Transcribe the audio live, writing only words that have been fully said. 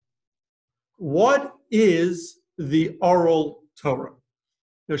What is the oral Torah?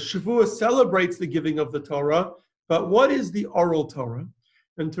 Now, Shavuot celebrates the giving of the Torah, but what is the oral Torah?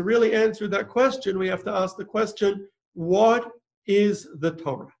 And to really answer that question, we have to ask the question, what is the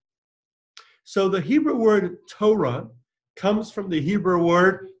Torah? So the Hebrew word Torah comes from the Hebrew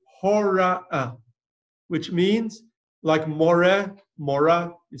word hora'ah, which means like moreh,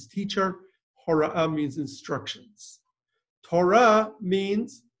 mora is teacher, hora'ah means instructions. Torah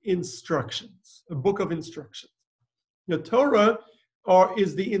means instructions, a book of instructions. The Torah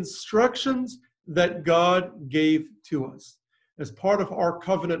is the instructions that God gave to us. As part of our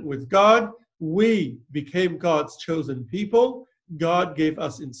covenant with God, we became God's chosen people. God gave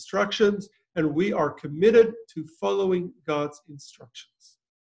us instructions, and we are committed to following God's instructions.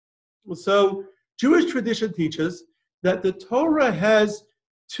 So Jewish tradition teaches that the Torah has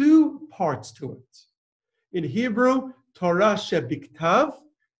two parts to it. In Hebrew, Torah shebiktav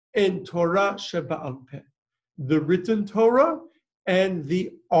and Torah sheba'al peh, the written Torah and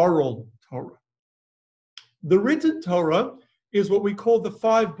the oral Torah. The written Torah is what we call the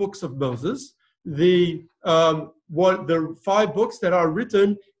 5 books of Moses, the 5 books that are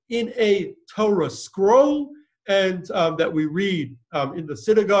written in a Torah scroll and that we read in the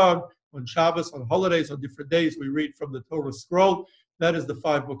synagogue on Shabbos, on holidays, on different days. We read from the Torah scroll. That is the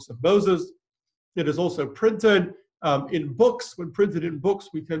 5 books of Moses. It is also printed in books. When printed in books,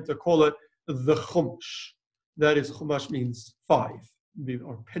 we tend to call it the Chumash. That is, Chumash means 5,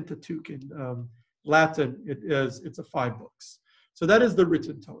 or Pentateuch in Latin. It's a 5 books. So that is the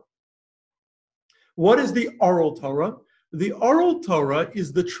written Torah. What is the oral Torah? The oral Torah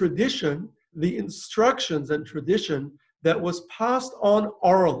is the tradition, the instructions and tradition that was passed on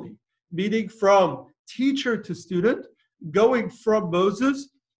orally, meaning from teacher to student, going from Moses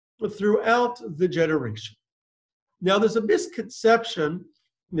throughout the generation. Now, there's a misconception,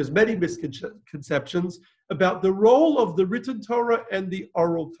 there's many misconceptions about the role of the written Torah and the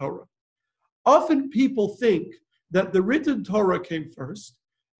oral Torah. Often people think that the written Torah came first,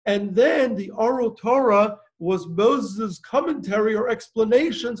 and then the oral Torah was Moses' commentary or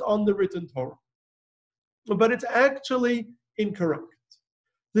explanations on the written Torah. But it's actually incorrect.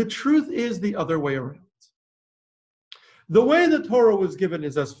 The truth is the other way around. The way the Torah was given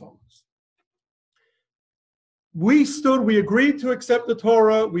is as follows. We agreed to accept the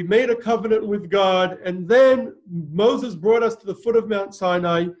Torah, we made a covenant with God, and then Moses brought us to the foot of Mount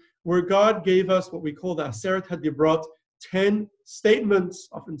Sinai, where God gave us what we call the Aseret HaDibrot, 10 statements,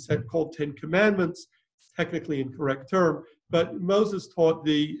 often called 10 commandments, technically incorrect term, but Moses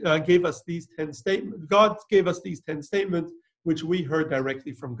gave us these 10 statements. God gave us these 10 statements, which we heard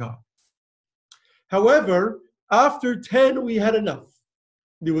directly from God. However, after 10, we had enough.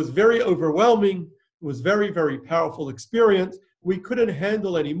 It was very overwhelming. It was very, very powerful experience. We couldn't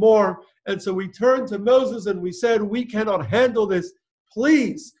handle anymore. And so we turned to Moses and we said, we cannot handle this.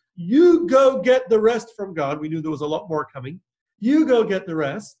 Please, you go get the rest from God. We knew there was a lot more coming. You go get the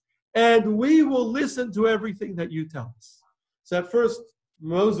rest, and we will listen to everything that you tell us. So at first,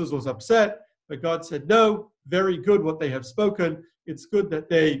 Moses was upset, but God said, no, very good what they have spoken. It's good that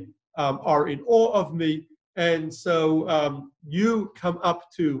they are in awe of me. And so you come up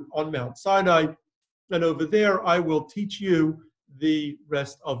on Mount Sinai, and over there I will teach you the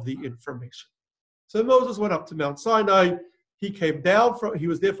rest of the information. So Moses went up to Mount Sinai. He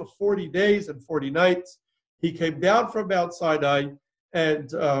was there for 40 days and 40 nights. He came down from Mount Sinai,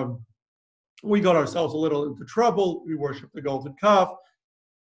 and we got ourselves a little into trouble. We worshiped the golden calf.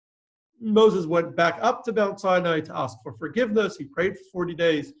 Moses went back up to Mount Sinai to ask for forgiveness. He prayed for 40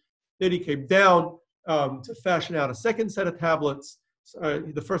 days. Then he came down to fashion out a second set of tablets.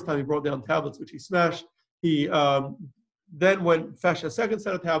 The first time he brought down tablets, which he smashed. He then fashioned a second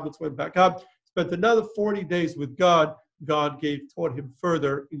set of tablets, went back up, spent another 40 days with God. God taught him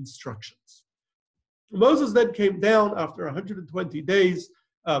further instructions. Moses then came down after 120 days.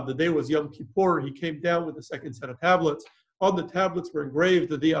 The day was Yom Kippur. He came down with the second set of tablets. On the tablets were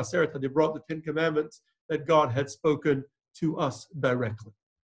engraved the Aseret HaDibrot, the 10 commandments that God had spoken to us directly.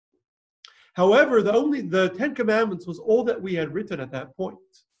 However, the 10 commandments was all that we had written at that point.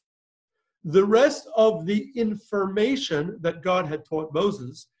 The rest of the information that God had taught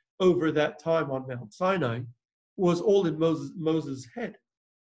Moses over that time on Mount Sinai was all in Moses' head.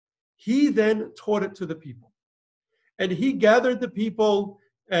 He then taught it to the people. And he gathered the people,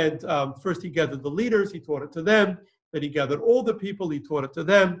 and first he gathered the leaders, he taught it to them. Then he gathered all the people, he taught it to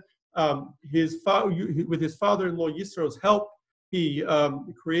them. With his father-in-law Yisro's help, he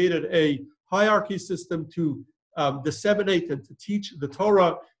created a hierarchy system to disseminate and to teach the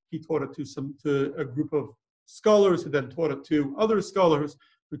Torah. He taught it to a group of scholars who then taught it to other scholars.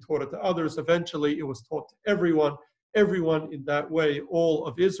 who taught it to others. Eventually, it was taught to everyone in that way, all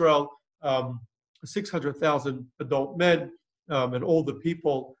of Israel, 600,000 adult men, and all the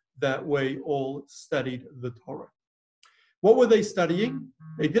people that way all studied the Torah. What were they studying?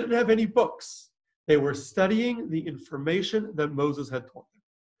 They didn't have any books. They were studying the information that Moses had taught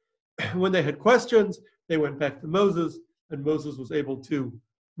them. When they had questions, they went back to Moses, and Moses was able to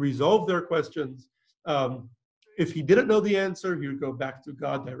resolve their questions. If he didn't know the answer, he would go back to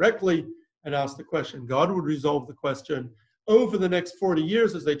God directly and ask the question. God would resolve the question. Over the next 40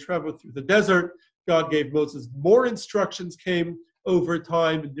 years, as they traveled through the desert, God gave Moses more instructions, came over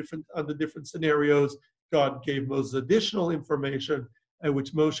time under different scenarios. God gave Moses additional information,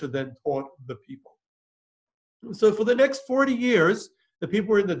 which Moshe then taught the people. So for the next 40 years, the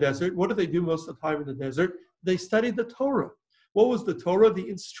people were in the desert. What did they do most of the time in the desert? They studied the Torah. What was the Torah? The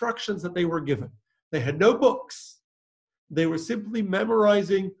instructions that they were given. They had no books. They were simply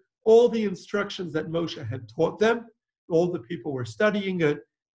memorizing all the instructions that Moshe had taught them. All the people were studying it,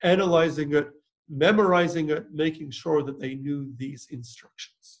 analyzing it, memorizing it, making sure that they knew these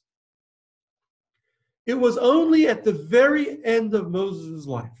instructions. It was only at the very end of Moses'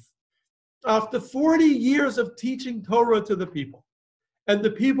 life, after 40 years of teaching Torah to the people, and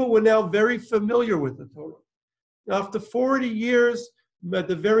the people were now very familiar with the Torah. After 40 years, at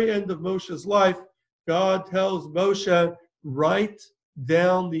the very end of Moshe's life, God tells Moshe, write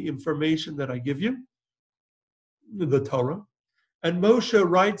down the information that I give you, the Torah. And Moshe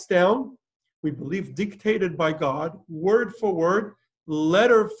writes down, we believe dictated by God, word for word,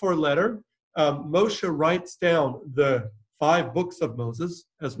 letter for letter. Moshe writes down the 5 books of Moses,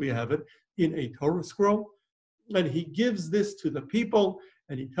 as we have it, in a Torah scroll. And he gives this to the people,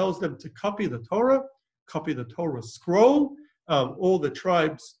 and he tells them to copy the Torah scroll. All the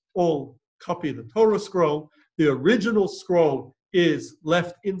tribes all copy the Torah scroll. The original scroll is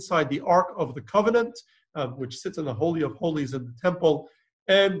left inside the Ark of the Covenant, which sits in the Holy of Holies in the temple,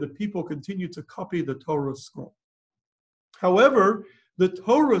 and the people continue to copy the Torah scroll. However, the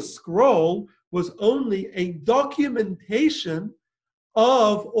Torah scroll was only a documentation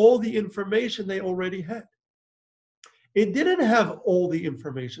of all the information they already had. It didn't have all the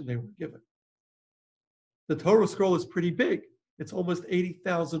information they were given. The Torah scroll is pretty big. It's almost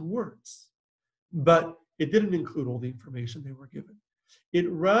 80,000 words. But it didn't include all the information they were given. It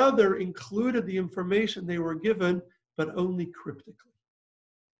rather included the information they were given, but only cryptically.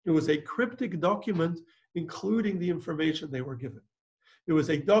 It was a cryptic document including the information they were given. It was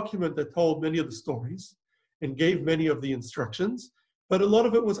a document that told many of the stories and gave many of the instructions, but a lot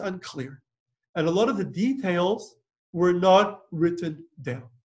of it was unclear. And a lot of the details were not written down.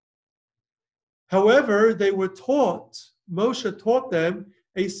 However, they were taught, Moshe taught them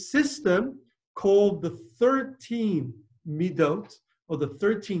a system called the 13 midot, or the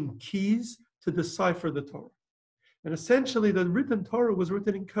 13 keys to decipher the Torah. And essentially, the written Torah was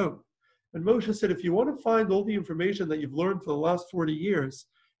written in code. And Moshe said, if you want to find all the information that you've learned for the last 40 years,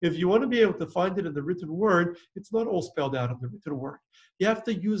 if you want to be able to find it in the written word, it's not all spelled out in the written word. You have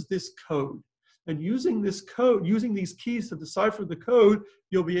to use this code. And using this code, using these keys to decipher the code,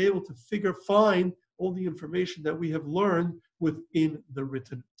 you'll be able to find all the information that we have learned within the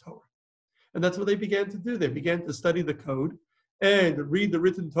written Torah. And that's what they began to do. They began to study the code and read the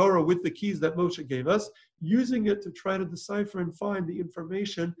written Torah with the keys that Moshe gave us, using it to try to decipher and find the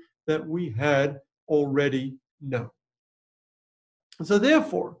information that we had already known. So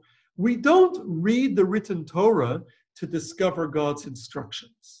therefore, we don't read the written Torah to discover God's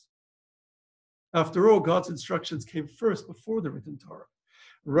instructions. After all, God's instructions came first before the written Torah.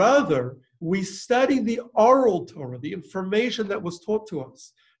 Rather, we study the oral Torah, the information that was taught to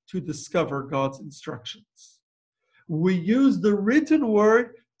us, to discover God's instructions. We use the written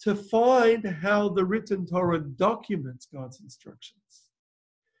word to find how the written Torah documents God's instructions.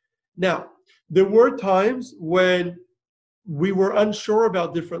 Now, there were times when we were unsure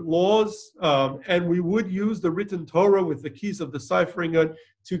about different laws, and we would use the written Torah with the keys of deciphering it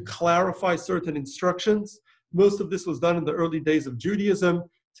to clarify certain instructions. Most of this was done in the early days of Judaism.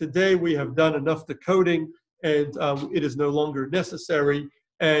 Today, we have done enough decoding, and it is no longer necessary.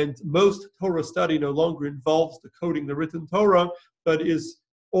 And most Torah study no longer involves decoding the written Torah, but is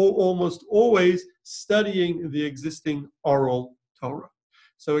almost always studying the existing oral Torah.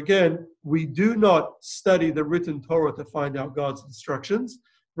 So again, we do not study the written Torah to find out God's instructions.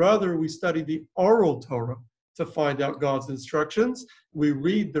 Rather, we study the oral Torah to find out God's instructions. We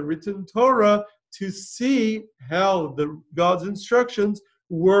read the written Torah to see how God's instructions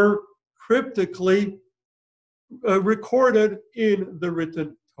were cryptically recorded in the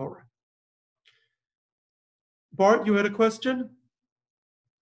written Torah. Bart, you had a question?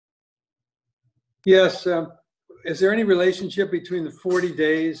 Yes. Is there any relationship between the 40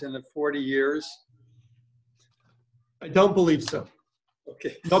 days and the 40 years? I don't believe so.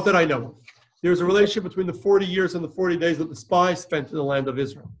 Okay. Not that I know of. There's a relationship between the 40 years and the 40 days that the spies spent in the land of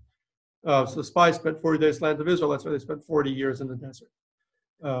Israel. So the spies spent 40 days in the land of Israel. That's why they spent 40 years in the desert.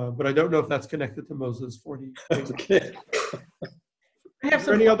 But I don't know if that's connected to Moses' 40 days. Okay. I have Is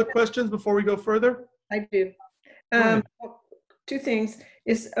there any other questions before we go further? I do. ahead. Two things.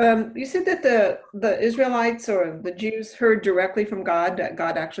 Is you said that the Israelites or the Jews heard directly from God, that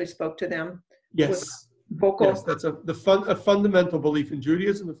God actually spoke to them? Yes. Vocal? Yes, that's a fundamental belief in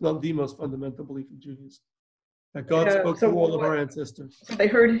Judaism, if not the most fundamental belief in Judaism. That God spoke so to all of what- our ancestors. They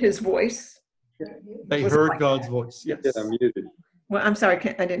heard his voice? They Was it heard like God's that? voice. Yes. Yeah, I'm muted. Well, I'm sorry,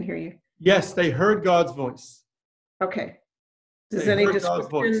 I didn't hear you. Yes, they heard God's voice. Okay. Is They any heard God's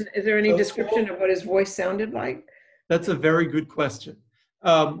voice. description? Is there any So- description of what his voice sounded like? That's a very good question.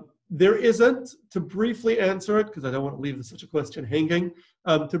 There isn't, to briefly answer it, because I don't want to leave such a question hanging.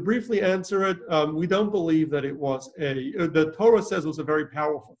 To briefly answer it, we don't believe that it was the Torah says it was a very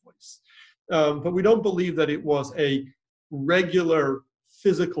powerful voice. But we don't believe that it was a regular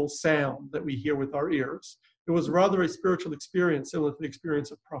physical sound that we hear with our ears. It was rather a spiritual experience, similar to the experience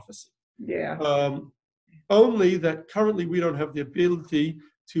of prophecy. Yeah. Only that currently we don't have the ability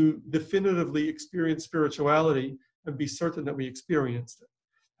to definitively experience spirituality and be certain that we experienced it.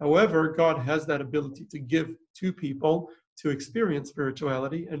 However, God has that ability to give to people to experience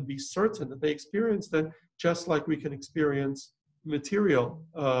spirituality and be certain that they experienced it, just like we can experience material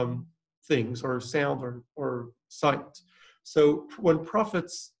things or sound or sight. So when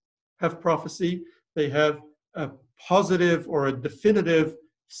prophets have prophecy, they have a positive or a definitive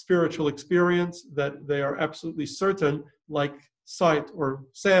spiritual experience that they are absolutely certain, like sight or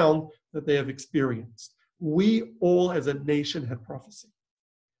sound, that they have experienced. We all as a nation have prophecy.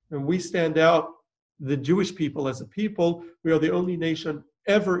 And we stand out, the Jewish people as a people, we are the only nation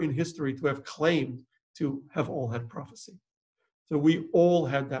ever in history to have claimed to have all had prophecy. So we all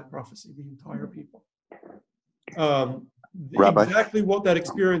had that prophecy, the entire people. Rabbi? Exactly what that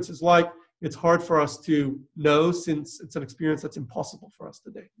experience is like, it's hard for us to know, since it's an experience that's impossible for us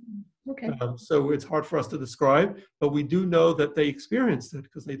today. Okay. So it's hard for us to describe, but we do know that they experienced it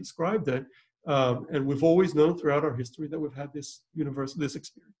because they described it. And we've always known throughout our history that we've had this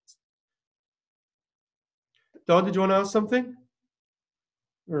experience. Don, did you want to ask something?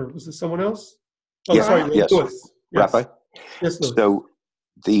 Or was this someone else? Oh, Yes, sorry, yes. Louis. Yes. Rabbi? Yes, Louis. So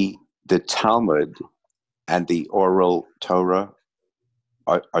the Talmud and the oral Torah,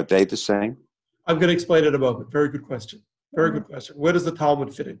 are they the same? I'm going to explain it in a moment. Very good question. Very good question. Where does the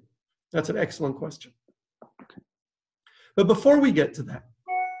Talmud fit in? That's an excellent question. But before we get to that,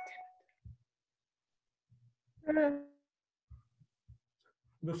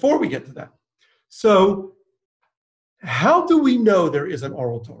 so how do we know there is an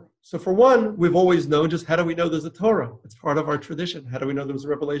oral Torah? So for one, we've always known, just how do we know there's a Torah? It's part of our tradition. How do we know there was a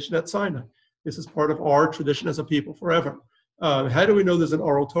revelation at Sinai? This is part of our tradition as a people forever. How do we know there's an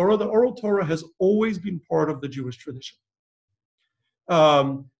oral Torah? The oral Torah has always been part of the Jewish tradition.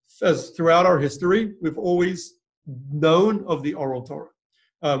 As throughout our history, we've always known of the oral Torah.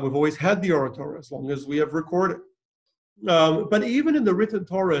 We've always had the oral Torah as long as we have recorded. But even in the written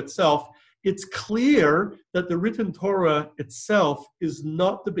Torah itself, it's clear that the written Torah itself is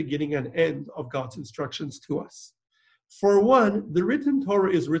not the beginning and end of God's instructions to us. For one, the written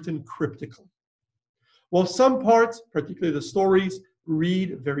Torah is written cryptically. While some parts, particularly the stories,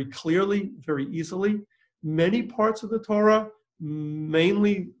 read very clearly, very easily, many parts of the Torah,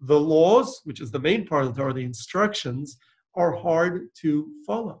 mainly the laws, which is the main part of the Torah, the instructions, are hard to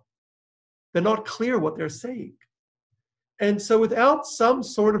follow. They're not clear what they're saying. And so without some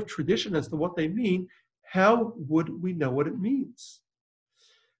sort of tradition as to what they mean, how would we know what it means?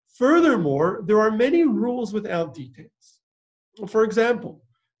 Furthermore, there are many rules without details. For example,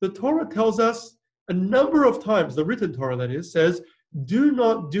 the Torah tells us a number of times, the written Torah that is, says, do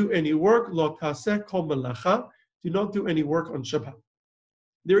not do any work, lo taseh kol melacha, do not do any work on Shabbat.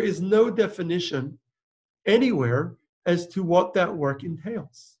 There is no definition anywhere as to what that work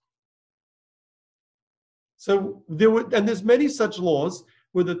entails. So there's many such laws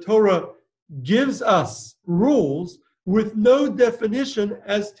where the Torah gives us rules with no definition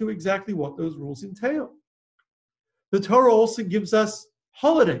as to exactly what those rules entail. The Torah also gives us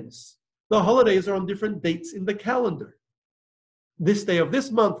holidays. The holidays are on different dates in the calendar. This day of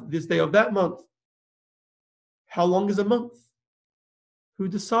this month, this day of that month. How long is a month? Who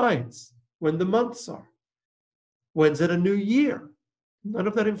decides when the months are? When's it a new year? None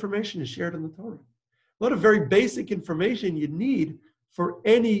of that information is shared in the Torah. A lot of very basic information you need for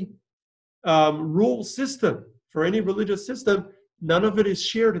any rule system, for any religious system, none of it is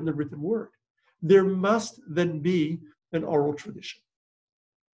shared in the written word. There must then be an oral tradition.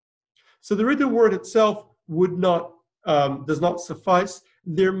 So the written word itself does not suffice.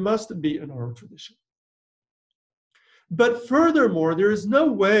 There must be an oral tradition. But furthermore, there is no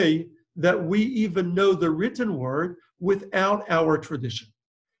way that we even know the written word without our tradition.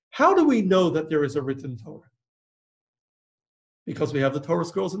 How do we know that there is a written Torah? Because we have the Torah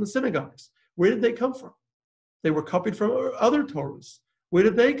scrolls in the synagogues. Where did they come from? They were copied from other Torahs. Where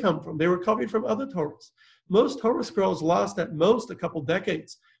did they come from? They were copied from other Torahs. Most Torah scrolls last at most a couple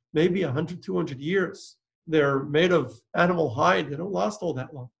decades, maybe 100, 200 years. They're made of animal hide. They don't last all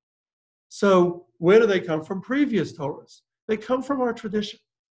that long. So where do they come from? Previous Torahs. They come from our tradition.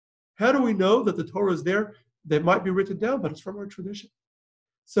 How do we know that the Torah is there? They might be written down, but it's from our tradition.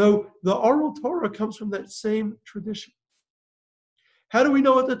 So the oral Torah comes from that same tradition. How do we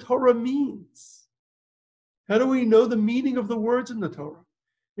know what the Torah means? How do we know the meaning of the words in the Torah?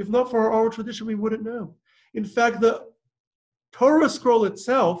 If not for our oral tradition, we wouldn't know. In fact, the Torah scroll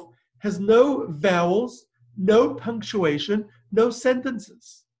itself has no vowels, no punctuation, no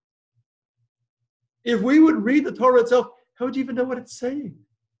sentences. If we would read the Torah itself, how would you even know what it's saying?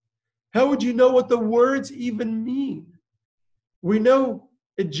 How would you know what the words even mean? We know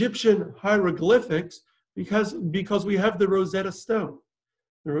Egyptian hieroglyphics because we have the Rosetta Stone.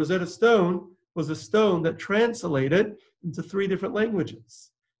 The Rosetta Stone was a stone that translated into 3 different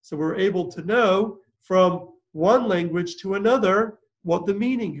languages. So we're able to know from one language to another what the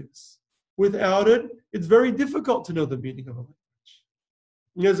meaning is. Without it, it's very difficult to know the meaning of a language.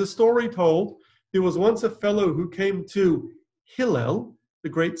 There's a story told. There was once a fellow who came to Hillel, the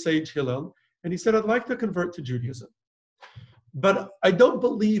great sage Hillel, and he said, I'd like to convert to Judaism. But I don't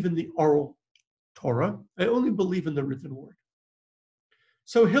believe in the oral Torah. I only believe in the written word.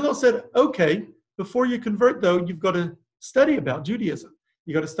 So Hillel said, okay, before you convert, though, you've got to study about Judaism.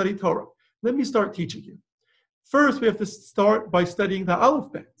 You've got to study Torah. Let me start teaching you. First, we have to start by studying the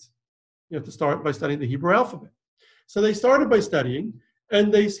alphabet. You have to start by studying the Hebrew alphabet. So they started by studying,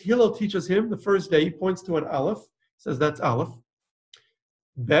 and Hillel teaches him the first day. He points to an aleph, says that's aleph.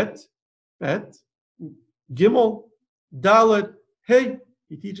 Bet, gimel, dalet, hey.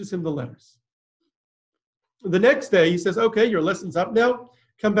 He teaches him the letters. The next day, he says, okay, your lesson's up now.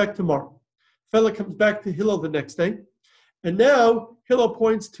 Come back tomorrow. Fella comes back to Hillel the next day. And now Hillel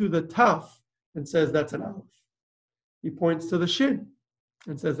points to the taf and says that's an aleph. He points to the shin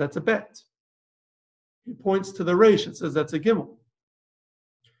and says that's a bet. He points to the resh and says that's a gimel.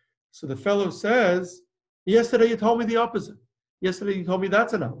 So the fellow says, yesterday you told me the opposite. Yesterday you told me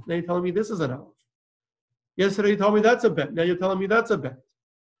that's an aleph. Now you're telling me this is an aleph. Yesterday you told me that's a bet. Now you're telling me that's a bet.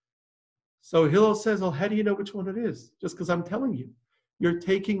 So Hillel says, well, how do you know which one it is? Just because I'm telling you. You're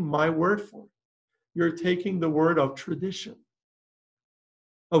taking my word for it. You're taking the word of tradition,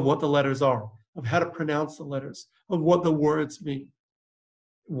 of what the letters are, of how to pronounce the letters, of what the words mean.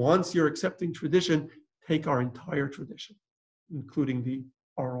 Once you're accepting tradition, take our entire tradition, including the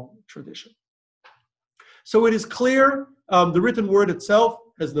oral tradition. So it is clear the written word itself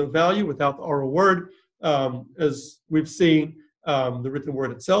has no value without the oral word. As we've seen, the written word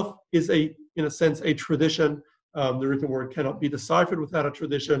itself is in a sense, a tradition. The written word cannot be deciphered without a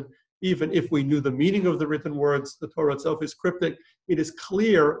tradition. Even if we knew the meaning of the written words, the Torah itself is cryptic. It is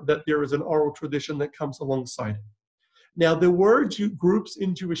clear that there is an oral tradition that comes alongside it. Now, there were groups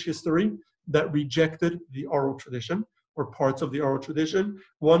in Jewish history that rejected the oral tradition or parts of the oral tradition.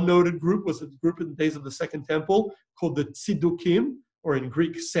 One noted group was a group in the days of the Second Temple called the Tzidukim, or in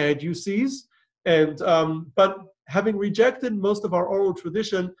Greek, Sadducees. But having rejected most of our oral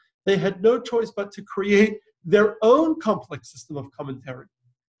tradition, they had no choice but to create their own complex system of commentary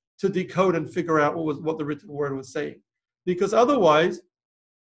to decode and figure out what the written word was saying. Because otherwise,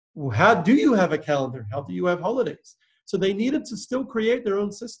 how do you have a calendar? How do you have holidays? So they needed to still create their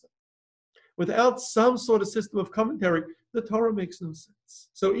own system. Without some sort of system of commentary, the Torah makes no sense.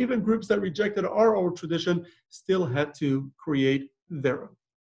 So even groups that rejected our oral tradition still had to create their own.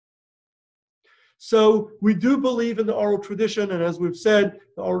 So we do believe in the oral tradition, and as we've said,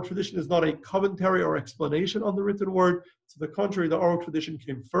 the oral tradition is not a commentary or explanation on the written word. To the contrary, the oral tradition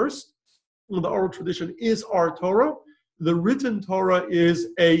came first. And the oral tradition is our Torah. The written Torah is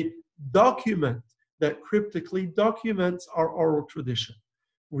a document that cryptically documents our oral tradition.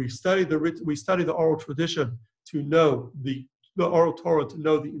 We study the oral tradition to know the oral Torah, to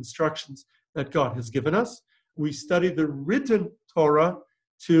know the instructions that God has given us. We study the written Torah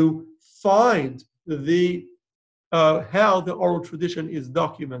to find how the oral tradition is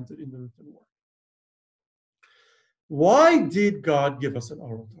documented in the written word. Why did God give us an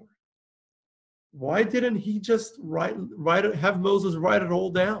oral Torah? Why didn't he just have Moses write it all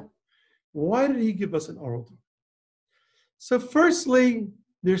down? Why did he give us an oral Torah? So firstly,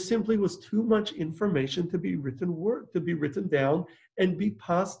 there simply was too much information to be written down and be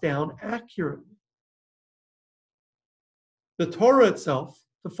passed down accurately. The Torah itself,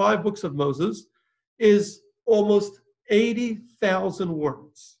 the 5 books of Moses, is almost 80,000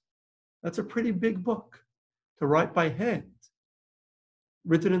 words. That's a pretty big book to write by hand,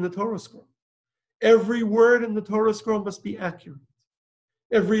 written in the Torah scroll. Every word in the Torah scroll must be accurate.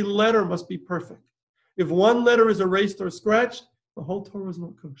 Every letter must be perfect. If one letter is erased or scratched, the whole Torah is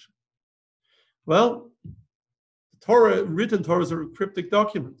not kosher. Well, the written Torah is a cryptic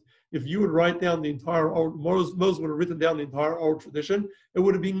document. If you would write down the entire Moses would have written down the entire oral tradition, it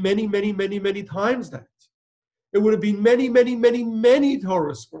would have been many, many, many, many times that. It would have been many, many, many, many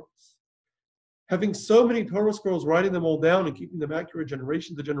Torah scrolls. Having so many Torah scrolls, writing them all down and keeping them accurate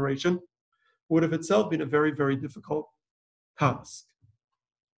generation to generation would have itself been a very, very difficult task.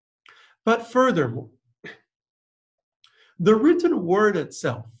 But furthermore, the written word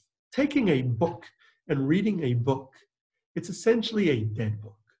itself, taking a book and reading a book, it's essentially a dead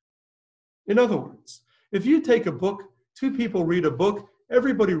book. In other words, if you take a book, 2 people read a book,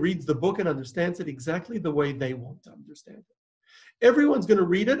 everybody reads the book and understands it exactly the way they want to understand it. Everyone's going to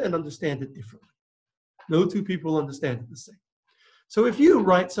read it and understand it differently. No 2 people understand it the same. So if you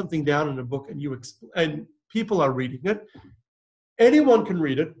write something down in a book and people are reading it, anyone can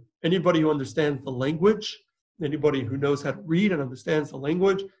read it. Anybody who understands the language, anybody who knows how to read and understands the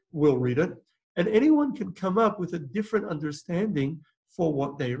language will read it. And anyone can come up with a different understanding for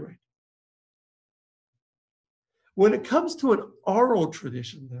what they read. When it comes to an oral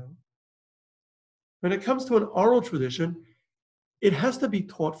tradition, though, it has to be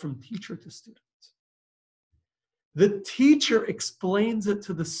taught from teacher to student. The teacher explains it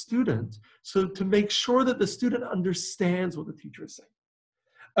to the student so to make sure that the student understands what the teacher is saying.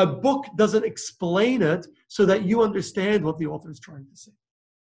 A book doesn't explain it so that you understand what the author is trying to say.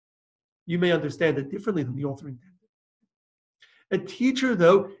 You may understand it differently than the author intended. A teacher,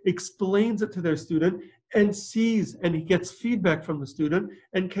 though, explains it to their student and sees and he gets feedback from the student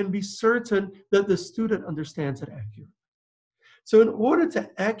and can be certain that the student understands it accurately. So in order to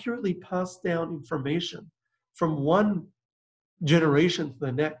accurately pass down information from one generation to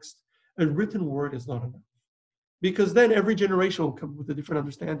the next, a written word is not enough. Because then every generation will come with a different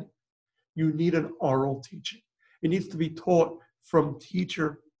understanding. You need an oral teaching. It needs to be taught from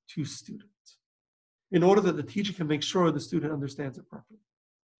teacher to student in order that the teacher can make sure the student understands it properly.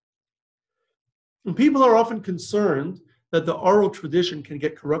 And people are often concerned that the oral tradition can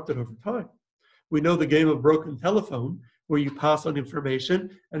get corrupted over time. We know the game of broken telephone, where you pass on information,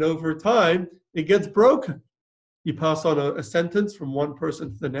 and over time, it gets broken. You pass on a sentence from one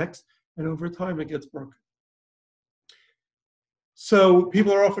person to the next, and over time, it gets broken. So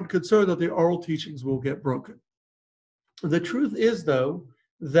people are often concerned that the oral teachings will get broken. The truth is, though,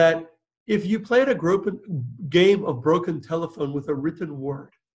 that if you played a game of broken telephone with a written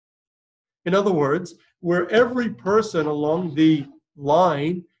word, in other words, where every person along the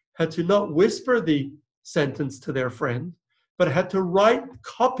line had to not whisper the sentence to their friend, but had to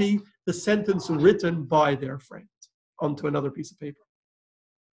copy the sentence written by their friend onto another piece of paper,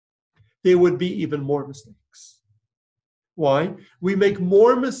 there would be even more mistakes. Why? We make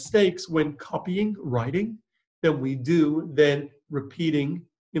more mistakes when copying, writing, than we do then repeating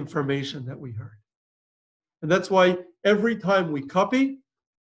information that we heard. And that's why every time we copy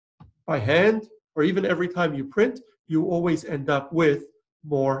by hand, or even every time you print, you always end up with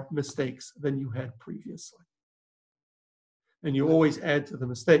more mistakes than you had previously. And you always add to the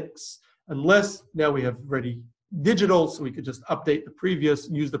mistakes, unless now we have ready digital, so we could just update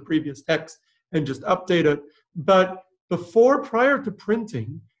use the previous text and just update it. But prior to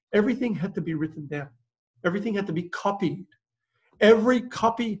printing, everything had to be written down. Everything had to be copied. Every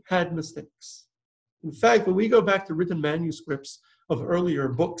copy had mistakes. In fact, when we go back to written manuscripts of earlier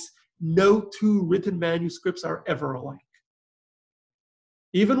books, no 2 written manuscripts are ever alike.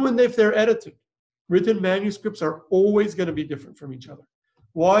 Even if they're edited, written manuscripts are always going to be different from each other.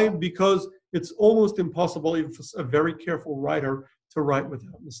 Why? Because it's almost impossible, even for a very careful writer, to write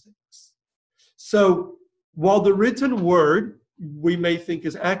without mistakes. So while the written word we may think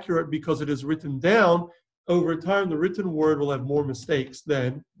is accurate because it is written down, over time the written word will have more mistakes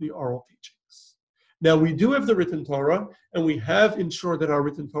than the oral teachings. Now we do have the written Torah, and we have ensured that our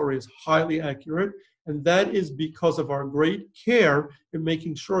written Torah is highly accurate, and that is because of our great care in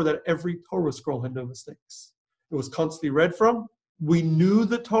making sure that every Torah scroll had no mistakes. It was constantly read from. We knew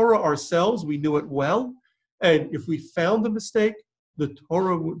the Torah ourselves, we knew it well, and if we found a mistake, the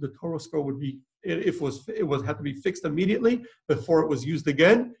Torah scroll would be it had to be fixed immediately before it was used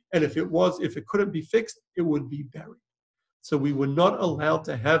again, and if it couldn't be fixed, it would be buried. So we were not allowed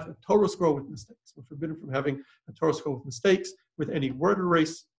to have a Torah scroll with mistakes. We're forbidden from having a Torah scroll with mistakes, with any word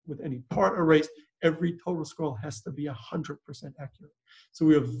erased, with any part erased. Every Torah scroll has to be 100% accurate. So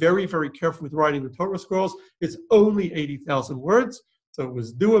we are very, very careful with writing the Torah scrolls. It's only 80,000 words, so it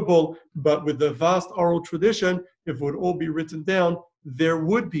was doable. But with the vast oral tradition, if it would all be written down, there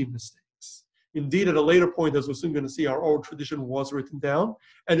would be mistakes. Indeed, at a later point, as we're soon going to see, our oral tradition was written down.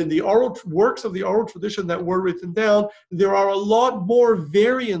 And in the oral works of the oral tradition that were written down, there are a lot more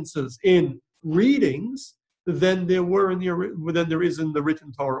variances in readings than there is in the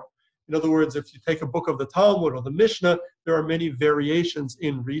written Torah. In other words, if you take a book of the Talmud or the Mishnah, there are many variations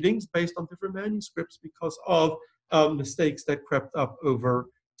in readings based on different manuscripts because of mistakes that crept up over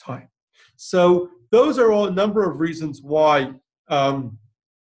time. So those are all a number of reasons why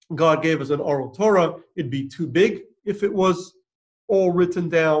God gave us an oral Torah. It'd be too big if it was all written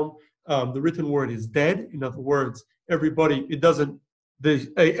down. The written word is dead. In other words, every person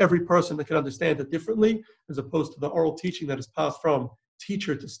that can understand it differently, as opposed to the oral teaching that is passed from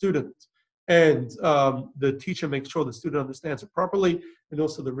teacher to student. And the teacher makes sure the student understands it properly, and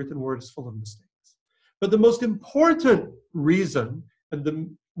also the written word is full of mistakes. But the most important reason,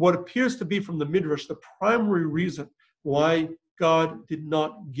 and what appears to be from the Midrash, the primary reason why God did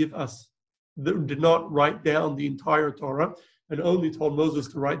not write down the entire Torah and only told Moses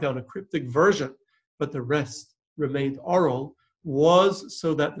to write down a cryptic version, but the rest remained oral, was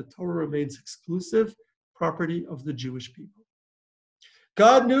so that the Torah remains exclusive property of the Jewish people.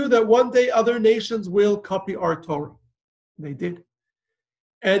 God knew that one day other nations will copy our Torah. They did.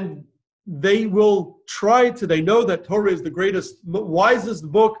 And they will try to. They know that Torah is the greatest, wisest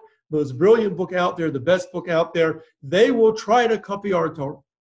book, most brilliant book out there, the best book out there. They will try to copy our Torah.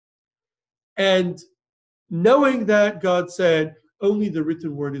 And knowing that God said only the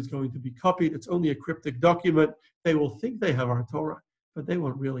written word is going to be copied, it's only a cryptic document, they will think they have our Torah, but they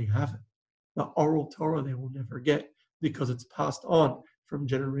won't really have it. The oral Torah they will never get because it's passed on from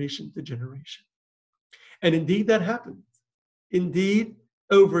generation to generation. And indeed that happened. Indeed,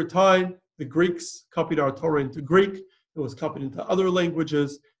 over time, the Greeks copied our Torah into Greek. It was copied into other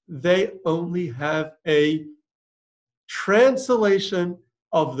languages. They only have a translation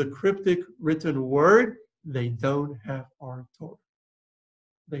of the cryptic written word. They don't have our Torah.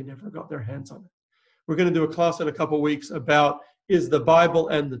 They never got their hands on it. We're going to do a class in a couple of weeks about, is the Bible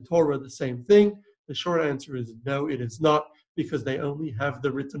and the Torah the same thing? The short answer is no, it is not, because they only have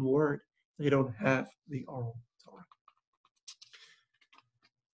the written word. They don't have the oral Torah.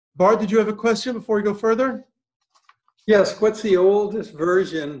 Bart, did you have a question before we go further? Yes, what's the oldest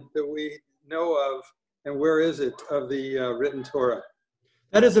version that we know of, and where is it, of the written Torah?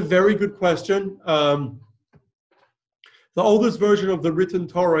 That is a very good question. The oldest version of the written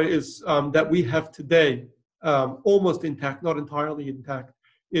Torah is that we have today, almost intact, not entirely intact,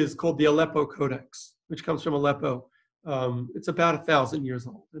 is called the Aleppo Codex, which comes from Aleppo. It's about 1,000 years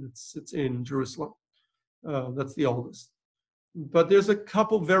old, and it's in Jerusalem. That's the oldest. But there's a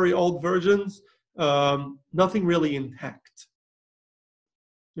couple very old versions, nothing really intact.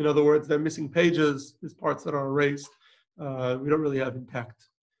 In other words, they're missing pages, there's parts that are erased. We don't really have intact.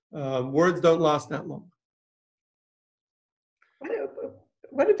 Words don't last that long.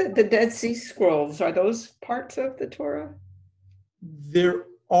 What are the Dead Sea Scrolls? Are those parts of the Torah? There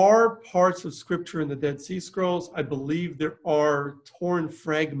are parts of scripture in the Dead Sea Scrolls. I believe there are torn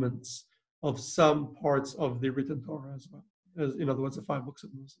fragments of some parts of the written Torah as well. As, in other words, the 5 books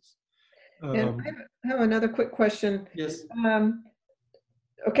of Moses. And I have another quick question. Yes.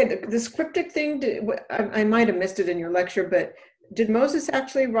 Okay, this cryptic thing, I might have missed it in your lecture, but did Moses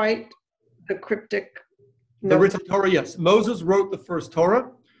actually write the cryptic? The written Torah, yes. Moses wrote the first Torah,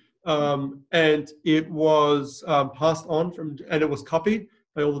 and it was passed on and it was copied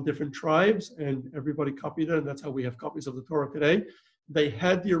by all the different tribes, and everybody copied it, and that's how we have copies of the Torah today. They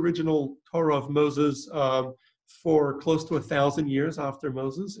had the original Torah of Moses for close to 1,000 years after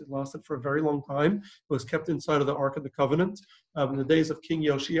Moses. It lasted for a very long time. It was kept inside of the Ark of the Covenant. In the days of King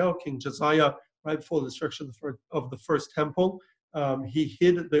Yoshia, King Josiah, right before the destruction of the first temple, he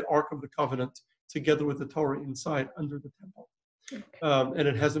hid the Ark of the Covenant together with the Torah inside under the temple. And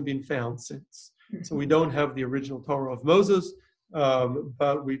it hasn't been found since. So we don't have the original Torah of Moses,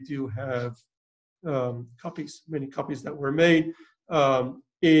 but we do have copies, many copies that were made.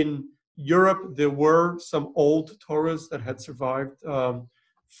 In Europe, there were some old Torahs that had survived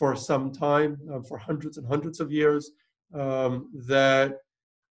for some time, for hundreds and hundreds of years, that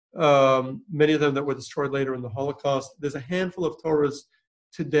many of them that were destroyed later in the Holocaust. There's a handful of Torahs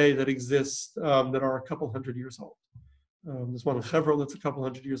today that exist that are a couple hundred years old. There's one in Hebron that's a couple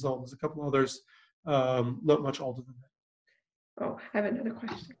hundred years old. There's a couple others not much older than that. Oh, I have another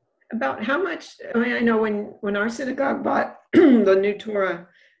question. About how much, I mean, I know when our synagogue bought the new Torah,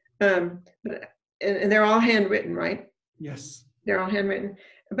 and they're all handwritten, right? Yes. They're all handwritten.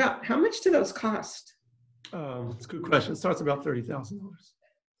 About how much do those cost? It's a good question. It starts about $30,000.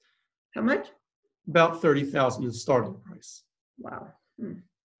 How much? About $30,000 is starting price. Wow.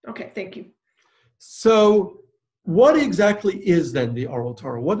 Okay, thank you. So what exactly is then the Oral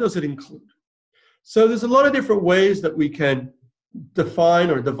Torah? What does it include? So there's a lot of different ways that we can define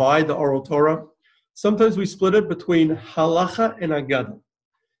or divide the Oral Torah. Sometimes we split it between halacha and agada.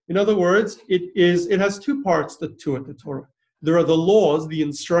 In other words, it has two parts to it, the Torah. There are the laws, the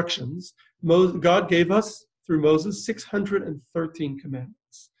instructions. God gave us, through Moses, 613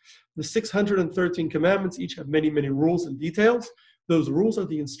 commandments. The 613 commandments each have many, many rules and details. Those rules are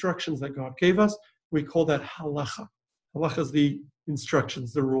the instructions that God gave us. We call that halacha. Halacha is the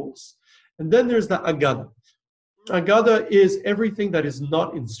instructions, the rules. And then there's the agada. Agada is everything that is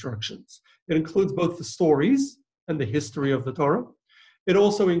not instructions. It includes both the stories and the history of the Torah. It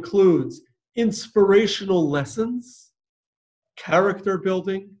also includes inspirational lessons, character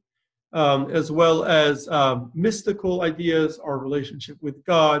building, as well as mystical ideas, our relationship with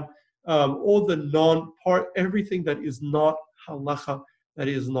God, all the non-part, everything that is not halacha, that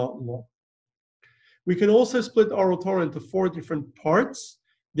is not law. We can also split the Oral Torah into 4 different parts.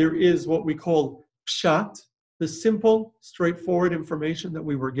 There is what we call pshat, the simple, straightforward information that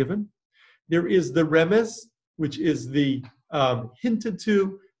we were given. There is the remez, which is the hinted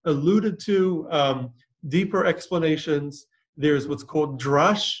to, alluded to, deeper explanations. There's what's called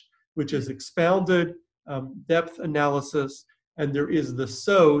drash, which is expounded, depth analysis. And there is the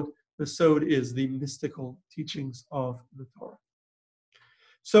sod. The sod is the mystical teachings of the Torah.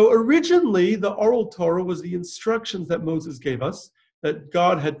 So originally, the Oral Torah was the instructions that Moses gave us, that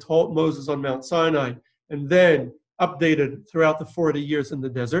God had taught Moses on Mount Sinai, and then updated throughout the 40 years in the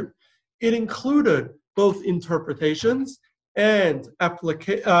desert. It included both interpretations and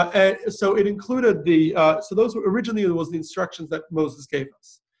application. So it included so those were originally was the instructions that Moses gave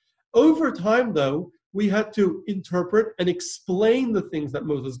us. Over time, though, we had to interpret and explain the things that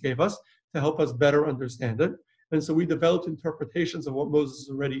Moses gave us to help us better understand it. And so we developed interpretations of what Moses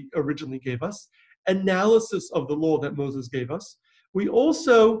originally gave us, analysis of the law that Moses gave us. We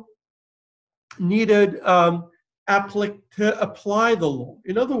also needed to apply the law.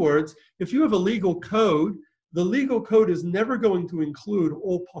 In other words, if you have a legal code, the legal code is never going to include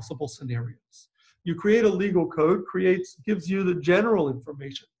all possible scenarios. You create a legal code, gives you the general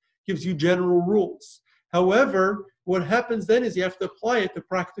information, gives you general rules. However, what happens then is you have to apply it to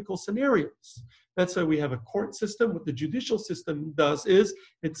practical scenarios. That's why we have a court system. What the judicial system does is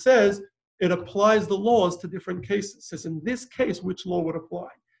it says it applies the laws to different cases. It says in this case, which law would apply?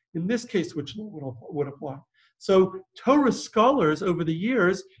 In this case, which law would apply? So Torah scholars over the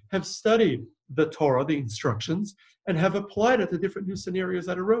years have studied the Torah, the instructions, and have applied it to different new scenarios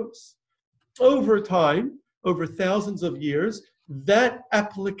that arose. Over time, over thousands of years, that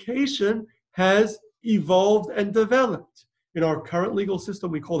application has evolved and developed. In our current legal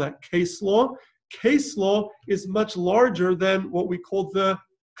system, we call that case law. Case law is much larger than what we call the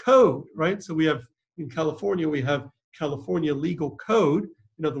code, right? So we have, in California, we have California Legal Code.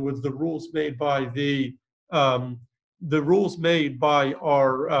 In other words, the rules made by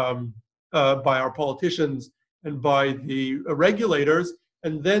our politicians and by the regulators.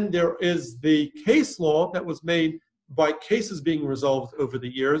 And then there is the case law that was made by cases being resolved over the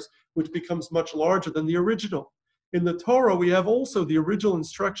years, which becomes much larger than the original. In the Torah, we have also the original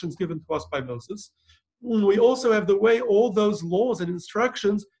instructions given to us by Moses. We also have the way all those laws and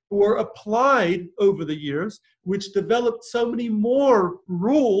instructions were applied over the years, which developed so many more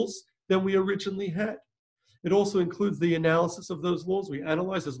rules than we originally had. It also includes the analysis of those laws. We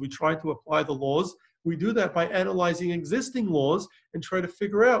analyze as we try to apply the laws. We do that by analyzing existing laws and try to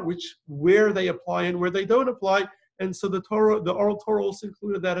figure out where they apply and where they don't apply. And so the Oral Torah also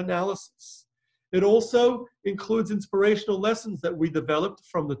included that analysis. It also includes inspirational lessons that we developed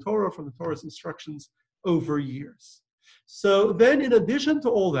from the Torah's instructions over years. So then, in addition to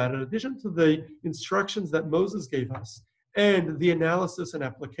all that, in addition to the instructions that Moses gave us and the analysis and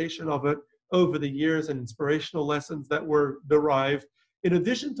application of it over the years and inspirational lessons that were derived, in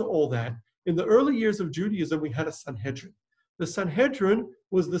addition to all that, in the early years of Judaism, we had a Sanhedrin. The Sanhedrin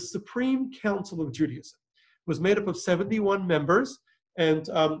was the supreme council of Judaism. It was made up of 71 members, and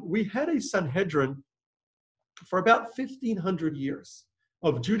we had a Sanhedrin for about 1,500 years.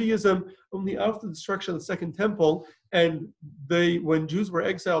 of Judaism. Only after the destruction of the Second Temple, and when Jews were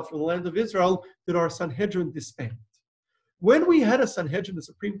exiled from the land of Israel, did our Sanhedrin disband. When we had a Sanhedrin, the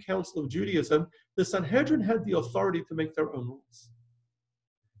Supreme Council of Judaism, the Sanhedrin had the authority to make their own rules.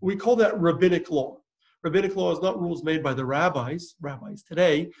 We call that rabbinic law. Rabbinic law is not rules made by the rabbis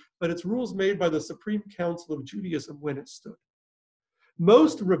today, but it's rules made by the Supreme Council of Judaism when it stood.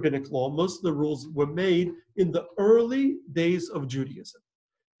 Most rabbinic law, most of the rules were made in the early days of Judaism,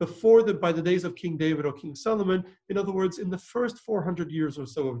 by the days of King David or King Solomon. In other words, in the first 400 years or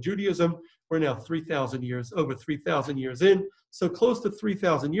so of Judaism. We're now 3,000 years, over 3,000 years in. So close to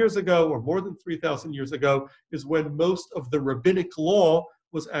 3,000 years ago, or more than 3,000 years ago, is when most of the rabbinic law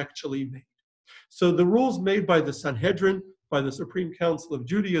was actually made. So the rules made by the Sanhedrin, by the Supreme Council of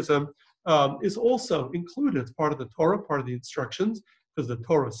Judaism, is also included as part of the Torah, part of the instructions, because the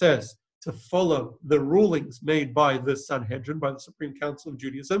Torah says to follow the rulings made by the Sanhedrin, by the Supreme Council of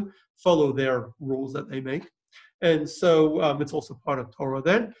Judaism, follow their rules that they make. And so it's also part of Torah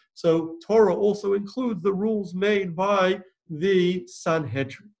then. So Torah also includes the rules made by the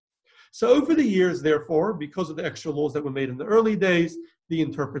Sanhedrin. So over the years, therefore, because of the extra laws that were made in the early days, the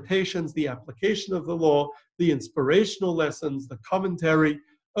interpretations, the application of the law, the inspirational lessons, the commentary,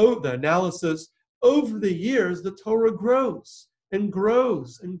 the analysis, over the years, the Torah grows and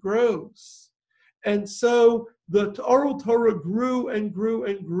grows and grows. And so the oral Torah grew and grew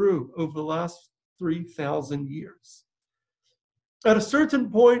and grew over the last 3,000 years. At a certain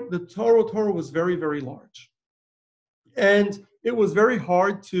point, the Torah was very, very large. And it was very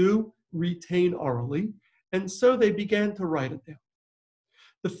hard to retain orally, and so they began to write it down.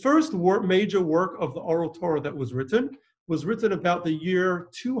 The first major work of the oral Torah that was written about the year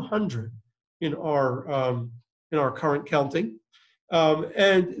 200 in our current counting.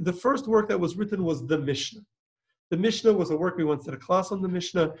 And the first work that was written was the Mishnah. The Mishnah was a work, we once did a class on the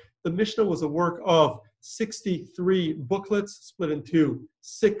Mishnah. The Mishnah was a work of 63 booklets split into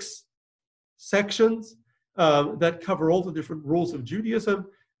 6 sections that cover all the different rules of Judaism,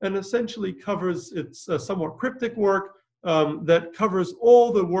 and essentially covers, it's a somewhat cryptic work that covers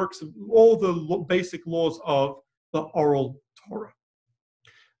all the basic laws of the oral Torah.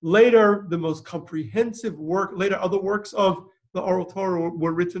 Later, the most comprehensive work, other works of the oral Torah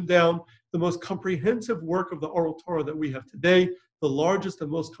were written down. The most comprehensive work of the oral Torah that we have today, the largest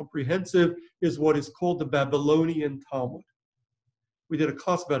and most comprehensive, is what is called the Babylonian Talmud. We did a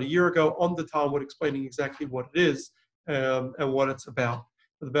class about a year ago on the Talmud explaining exactly what it is and what it's about.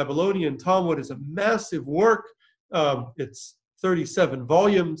 The Babylonian Talmud is a massive work. It's 37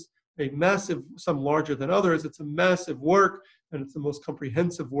 volumes, some larger than others. It's a massive work, and it's the most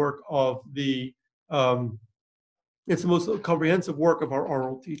comprehensive work of our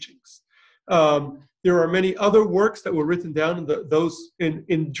oral teachings. There are many other works that were written down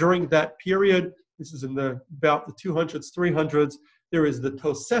during that period. This is in about the 200s, 300s. There is the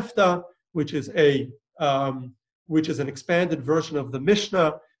Tosefta, which is an expanded version of the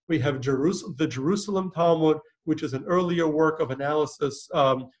Mishnah. We have the Jerusalem Talmud, which is an earlier work of analysis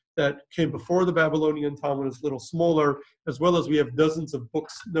that came before the Babylonian Talmud, is a little smaller, as well as we have dozens of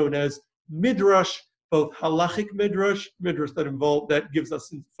books known as Midrash, both halachic Midrash that gives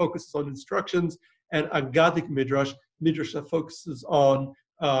us focuses on instructions, and Aggadic Midrash that focuses on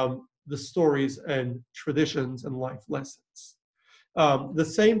the stories and traditions and life lessons. The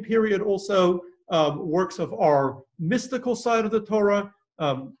same period also, works of our mystical side of the Torah,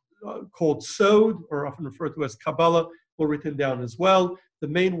 called Sod, or often referred to as Kabbalah, were written down as well. The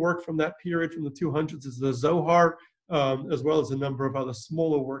main work from that period, from the 200s, is the Zohar, as well as a number of other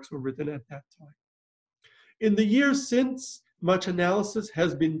smaller works were written at that time. In the years since, much analysis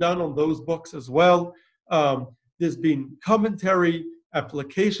has been done on those books as well. There's been commentary,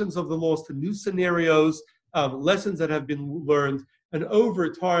 applications of the laws to new scenarios, lessons that have been learned, and over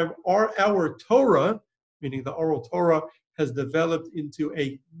time, our Torah, meaning the oral Torah, has developed into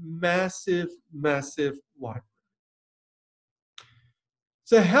a massive, massive library.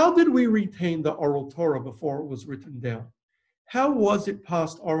 So how did we retain the oral Torah before it was written down? How was it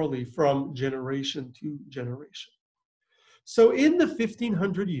passed orally from generation to generation? So in the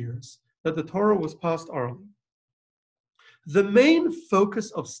 1500 years that the Torah was passed orally, the main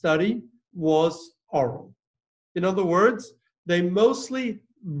focus of study was oral. In other words, they mostly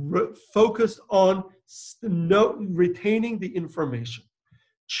focused on retaining the information.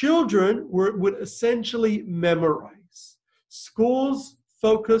 Children would essentially memorize. Schools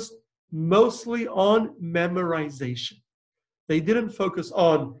focused mostly on memorization. They didn't focus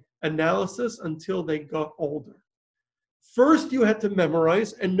on analysis until they got older. First, you had to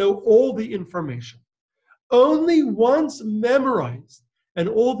memorize and know all the information. Only once memorized and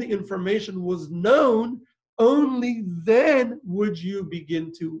all the information was known, only then would you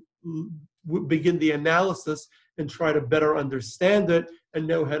begin the analysis and try to better understand it and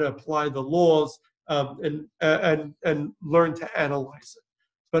know how to apply the laws, and learn to analyze it.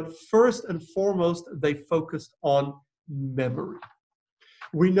 But first and foremost, they focused on memory.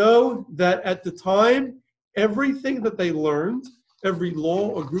 We know that at the time, everything that they learned, every law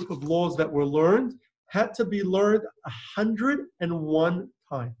or group of laws that were learned, had to be learned 101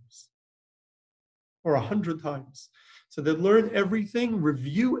 times, or 100 times. So they learn everything,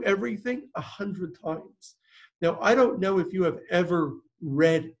 review everything 100 times. Now, I don't know if you have ever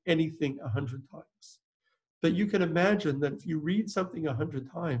read anything 100 times, but you can imagine that if you read something 100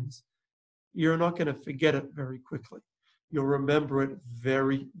 times, you're not going to forget it very quickly. You'll remember it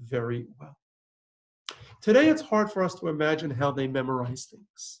very, very well. Today, it's hard for us to imagine how they memorize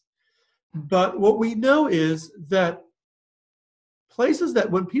things. But what we know is that places that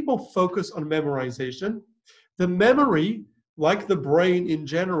when people focus on memorization, the memory, like the brain in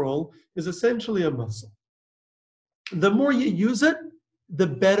general, is essentially a muscle. The more you use it, the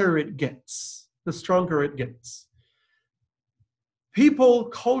better it gets, the stronger it gets. People,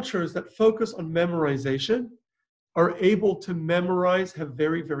 cultures that focus on memorization are able to memorize, have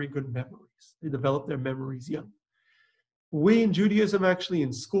very, very good memories. They develop their memories young. We in Judaism, actually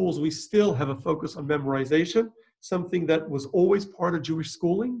in schools, we still have a focus on memorization, something that was always part of Jewish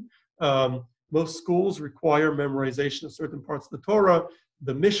schooling. Most schools require memorization of certain parts of the Torah,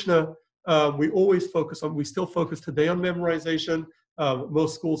 the Mishnah. We still focus today on memorization.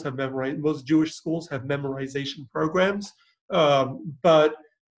 Most schools have most Jewish schools have memorization programs, but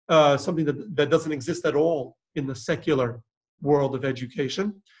something that doesn't exist at all in the secular world of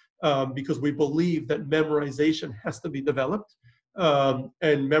education, because we believe that memorization has to be developed. And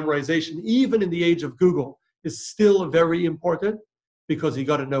memorization, even in the age of Google, is still very important, because you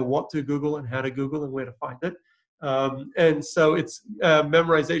got to know what to Google and how to Google and where to find it. And so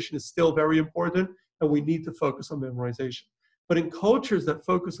memorization is still very important, and we need to focus on memorization. But in cultures that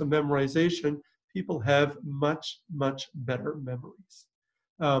focus on memorization, people have much, much better memories.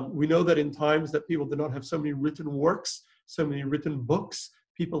 We know that in times that people did not have so many written works, so many written books,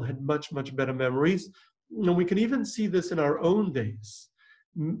 people had much, much better memories. And we can even see this in our own days.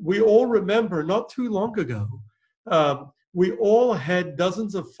 We all remember not too long ago, we all had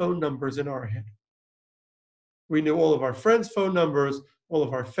dozens of phone numbers in our head. We knew all of our friends' phone numbers, all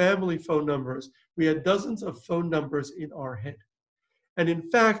of our family phone numbers. We had dozens of phone numbers in our head. And in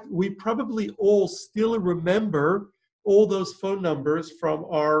fact, we probably all still remember all those phone numbers from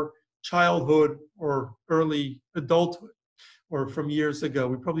our childhood or early adulthood, or from years ago.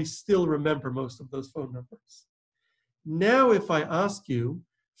 We probably still remember most of those phone numbers. Now, if I ask you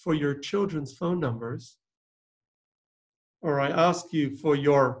for your children's phone numbers, or I ask you for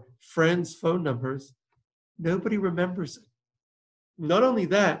your friends' phone numbers, nobody remembers it. Not only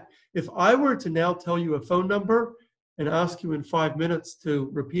that, if I were to now tell you a phone number and ask you in 5 minutes to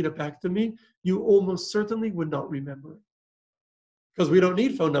repeat it back to me, you almost certainly would not remember it. Because we don't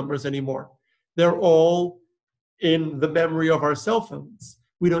need phone numbers anymore. They're all in the memory of our cell phones.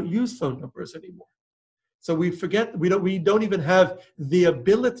 We don't use phone numbers anymore. So we forget, we don't even have the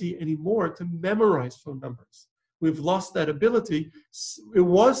ability anymore to memorize phone numbers. We've lost that ability. It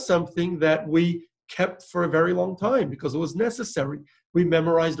was something that we kept for a very long time because it was necessary. We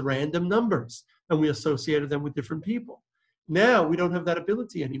memorized random numbers and we associated them with different people. Now we don't have that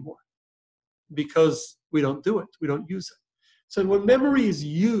ability anymore because we don't do it. We don't use it. So when memory is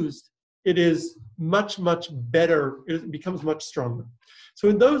used, it is much, much better. It becomes much stronger. So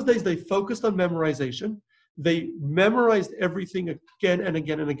in those days, they focused on memorization. They memorized everything again and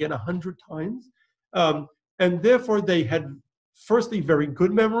again and again 100 times. And therefore, they had, firstly, very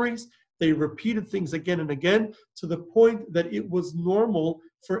good memories. They repeated things again and again to the point that it was normal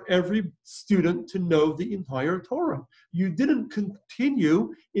for every student to know the entire Torah. You didn't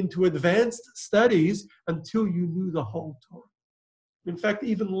continue into advanced studies until you knew the whole Torah. In fact,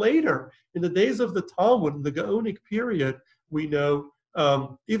 even later, in the days of the Talmud, in the Gaonic period, we know,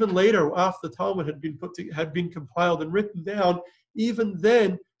 even later, after the Talmud had been compiled and written down, even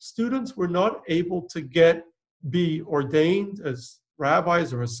then, students were not able to be ordained as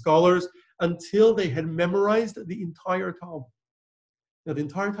rabbis or as scholars until they had memorized the entire Talmud. Now, the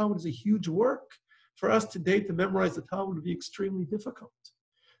entire Talmud is a huge work. For us today to memorize the Talmud would be extremely difficult.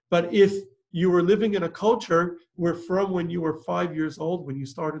 But if you were living in a culture where from when you were 5 years old, when you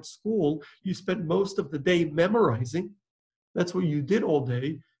started school, you spent most of the day memorizing, that's what you did all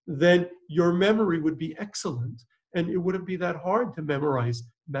day, then your memory would be excellent. And it wouldn't be that hard to memorize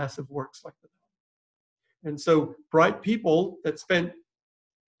massive works like that. And so bright people that spent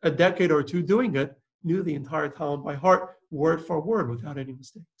a decade or two doing it, knew the entire Talmud by heart, word for word, without any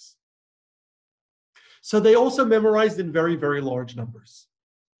mistakes. So they also memorized in very, very large numbers.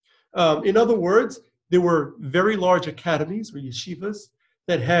 In other words, there were very large academies or yeshivas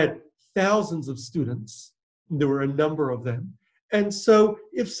that had thousands of students. There were a number of them. And so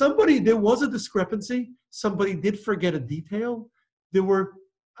if there was a discrepancy, somebody did forget a detail, there were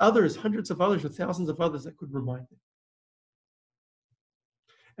others, hundreds of others or thousands of others that could remind them.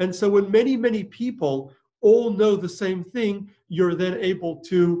 And so when many, many people all know the same thing, you're then able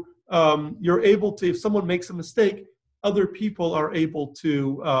to, if someone makes a mistake, other people are able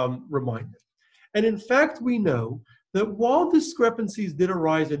to remind them. And in fact, we know that while discrepancies did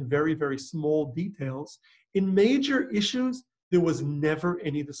arise in very, very small details, in major issues, there was never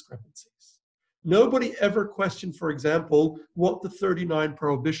any discrepancies. Nobody ever questioned, for example, what the 39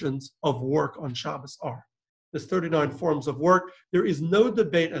 prohibitions of work on Shabbos are. There's 39 forms of work. There is no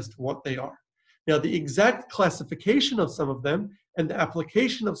debate as to what they are. Now, the exact classification of some of them and the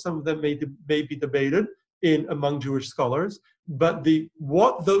application of some of them may be debated among Jewish scholars, but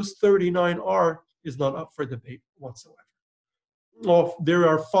what those 39 are is not up for debate whatsoever. There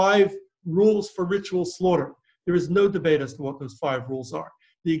are 5 rules for ritual slaughter. There is no debate as to what those 5 rules are.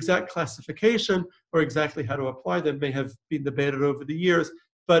 The exact classification or exactly how to apply them may have been debated over the years,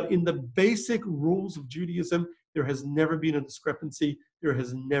 but in the basic rules of Judaism, there has never been a discrepancy. There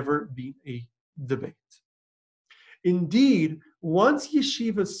has never been a debate. Indeed, once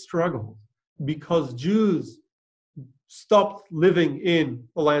yeshivas struggled because Jews stopped living in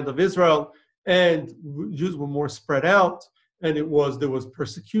the land of Israel and Jews were more spread out, and there was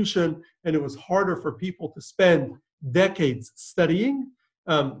persecution, and it was harder for people to spend decades studying.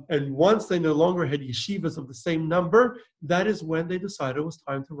 And once they no longer had yeshivas of the same number, that is when they decided it was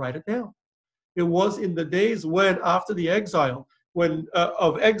time to write it down. It was in the days when, after the exile, when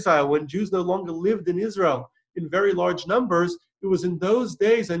Jews no longer lived in Israel in very large numbers, it was in those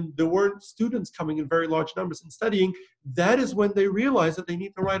days, and there weren't students coming in very large numbers and studying, that is when they realized that they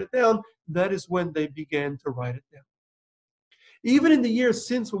need to write it down. That is when they began to write it down. Even in the years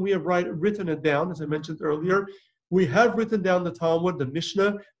since when we have written it down, as I mentioned earlier, we have written down the Talmud, the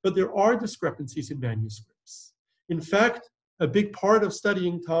Mishnah, but there are discrepancies in manuscripts. In fact, a big part of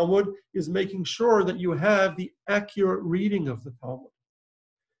studying Talmud is making sure that you have the accurate reading of the Talmud.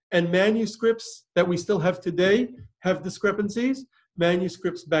 And manuscripts that we still have today have discrepancies.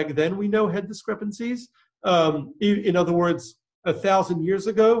 Manuscripts back then we know had discrepancies. In other words, 1,000 years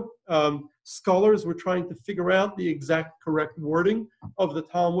ago, scholars were trying to figure out the exact correct wording of the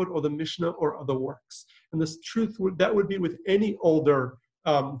Talmud or the Mishnah or other works. And this truth that would be with any older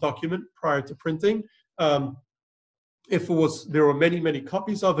document prior to printing. If there were many, many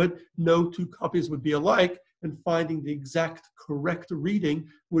copies of it, no 2 copies would be alike, and finding the exact correct reading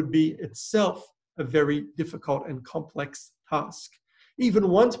would be itself a very difficult and complex task. Even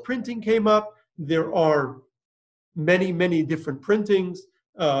once printing came up, there are many, many different printings,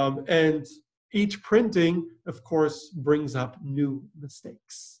 and each printing, of course, brings up new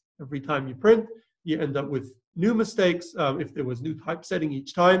mistakes. Every time you print, you end up with new mistakes. If there was new typesetting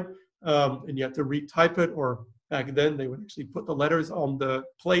each time, and you have to retype it, or back then they would actually put the letters on the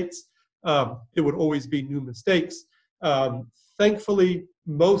plates, there would always be new mistakes. Thankfully,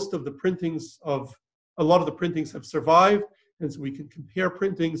 a lot of the printings have survived, and so we can compare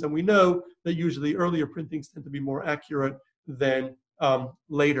printings, and we know that usually earlier printings tend to be more accurate than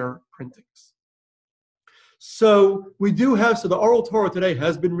later printings. So the Oral Torah today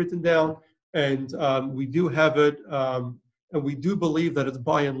has been written down, and we do have it, and we do believe that it's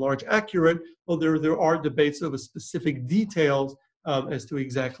by and large accurate, although there are debates over specific details as to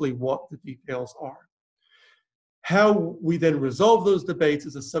exactly what the details are. How we then resolve those debates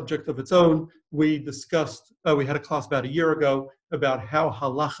is a subject of its own. We discussed, we had a class about a year ago about how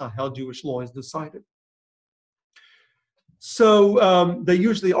halacha, how Jewish law is decided. So they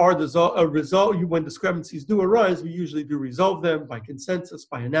usually are a result. When discrepancies do arise, we usually do resolve them by consensus,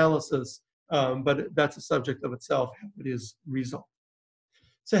 by analysis, but that's a subject of itself, how it is resolved.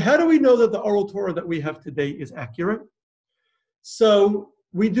 So how do we know that the Oral Torah that we have today is accurate? So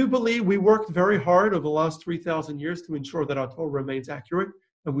we do believe we worked very hard over the last 3,000 years to ensure that our Torah remains accurate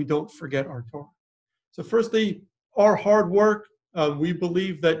and we don't forget our Torah. So firstly, our hard work, we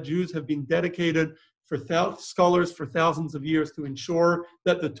believe that Jews have been dedicated scholars for thousands of years to ensure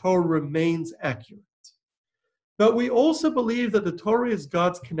that the Torah remains accurate. But we also believe that the Torah is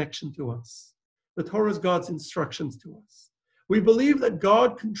God's connection to us. The Torah is God's instructions to us. We believe that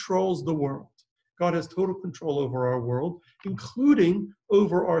God controls the world. God has total control over our world, including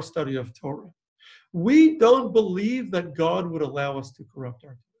over our study of Torah. We don't believe that God would allow us to corrupt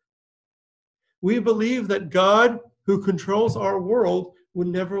our Torah. We believe that God, who controls our world, will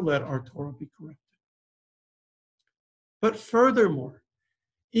never let our Torah be corrupted. But furthermore,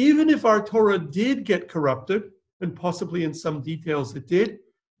 even if our Torah did get corrupted, and possibly in some details it did,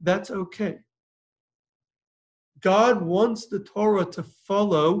 that's okay. God wants the Torah to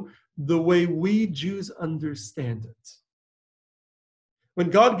follow the way we Jews understand it. When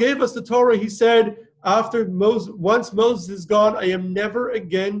God gave us the Torah, he said, once Moses is gone, I am never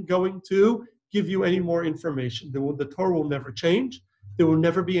again going to give you any more information. The Torah will never change. There will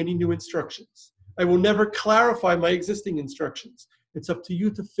never be any new instructions. I will never clarify my existing instructions. It's up to you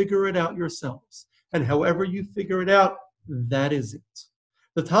to figure it out yourselves. And however you figure it out, that is it.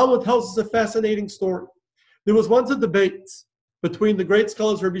 The Talmud tells us a fascinating story. There was once a debate between the great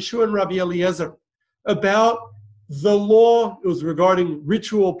scholars Rabbi Yeshua and Rabbi Eliezer about the law. It was regarding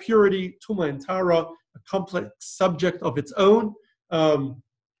ritual purity, Tumah and Tara, a complex subject of its own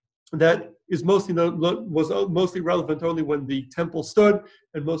that was mostly relevant only when the temple stood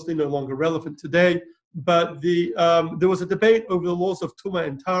and mostly no longer relevant today. But there was a debate over the laws of Tumah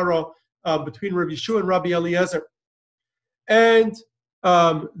and Tara between Rabbi Yeshua and Rabbi Eliezer. And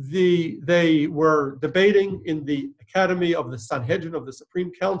they were debating in the Academy of the Sanhedrin of the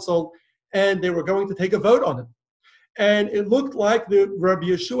Supreme Council, and they were going to take a vote on it. And it looked like Rabbi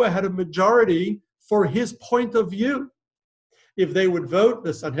Yeshua had a majority for his point of view. If they would vote,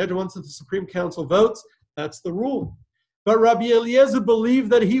 the Sanhedrin, once the Supreme Council votes, that's the rule. But Rabbi Eliezer believed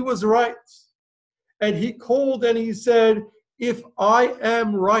that he was right. And he called and he said, if I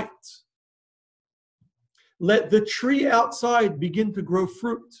am right, let the tree outside begin to grow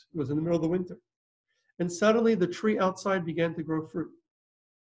fruit. It was in the middle of the winter. And suddenly the tree outside began to grow fruit.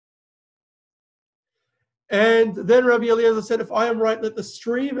 And then Rabbi Eliezer said, if I am right, let the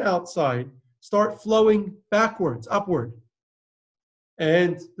stream outside start flowing backwards, upward.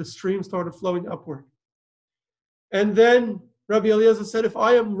 And the stream started flowing upward. And then Rabbi Eliezer said, if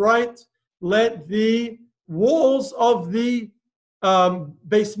I am right, let the walls of the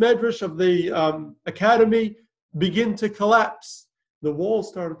Beis Medrash of the academy begin to collapse. The walls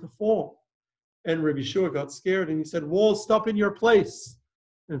started to fall. And Rabbi Yeshua got scared and he said, walls, stop in your place.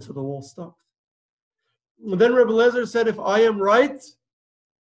 And so the wall stopped. And then Rabbi Eliezer said, if I am right,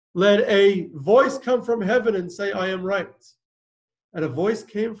 let a voice come from heaven and say, I am right. And a voice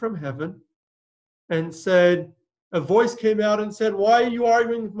came from heaven and said, a voice came out and said, why are you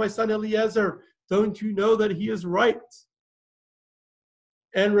arguing with my son Eliezer? Don't you know that he is right?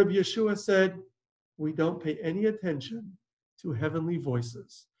 And Rabbi Yeshua said, we don't pay any attention to heavenly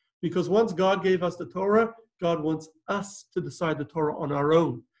voices. Because once God gave us the Torah, God wants us to decide the Torah on our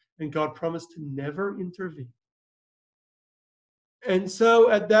own. And God promised to never intervene. And so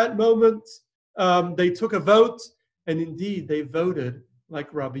at that moment, they took a vote. And indeed, they voted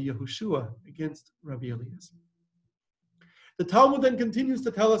like Rabbi Yehoshua against Rabbi Eliezer. The Talmud then continues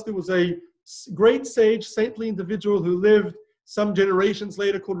to tell us there was a great sage, saintly individual who lived some generations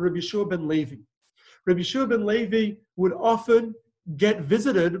later called Rabbi Yeshua ben Levi. Rabbi Yeshua ben Levi would often get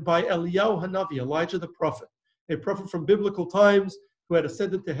visited by Eliyahu Hanavi, Elijah the prophet, a prophet from biblical times who had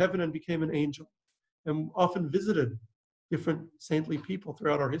ascended to heaven and became an angel, and often visited different saintly people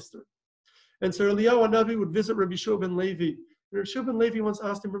throughout our history. And so Eliyahu Hanavi would visit Rabbi Yeshua ben Levi. Rabbi Yeshua ben Levi once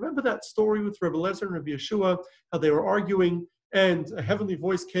asked him, remember that story with Rabbi Eliezer and Rabbi Yeshua, how they were arguing and a heavenly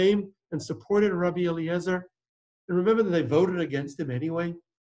voice came and supported Rabbi Eliezer? And remember that they voted against him anyway?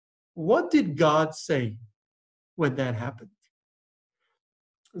 What did God say when that happened?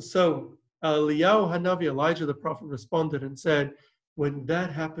 So Eliyahu Hanavi, Elijah the prophet, responded and said, when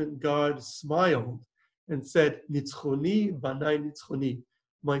that happened, God smiled and said, Nitzchoni banai nitzchoni.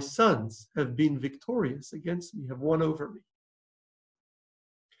 My sons have been victorious against me, have won over me.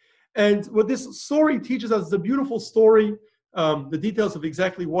 And what this story teaches us is a beautiful story. The details of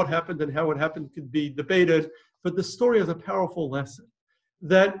exactly what happened and how it happened could be debated, but the story has a powerful lesson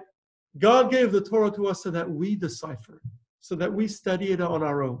that God gave the Torah to us so that we decipher it, so that we study it on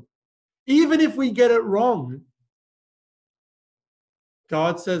our own. Even if we get it wrong,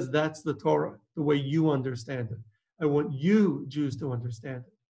 God says that's the Torah, the way you understand it. I want you, Jews, to understand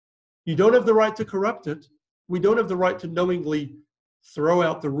it. You don't have the right to corrupt it. We don't have the right to knowingly throw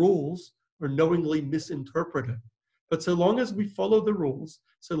out the rules or knowingly misinterpret it. But so long as we follow the rules,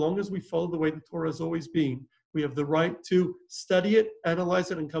 so long as we follow the way the Torah has always been, we have the right to study it, analyze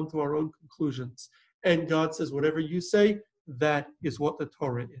it, and come to our own conclusions. And God says, whatever you say, that is what the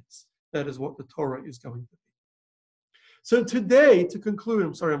Torah is. That is what the Torah is going to be. So today, to conclude,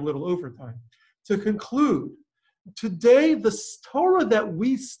 I'm sorry, I'm a little over time. To conclude, today the Torah that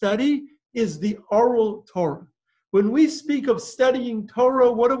we study is the oral Torah. When we speak of studying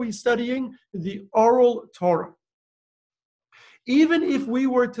Torah, what are we studying? The oral Torah. Even if we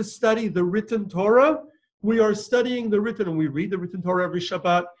were to study the written Torah, we are studying the written, and we read the written Torah every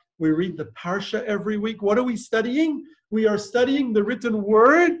Shabbat. We read the Parsha every week. What are we studying? We are studying the written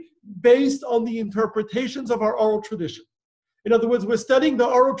word based on the interpretations of our oral tradition. In other words, we're studying the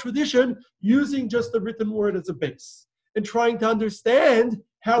oral tradition using just the written word as a base and trying to understand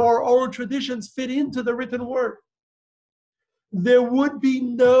how our oral traditions fit into the written word. There would be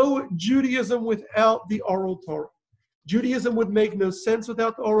no Judaism without the oral Torah. Judaism would make no sense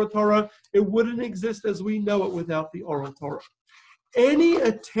without the oral Torah. It wouldn't exist as we know it without the oral Torah. Any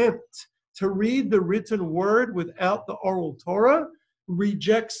attempt to read the written word without the oral Torah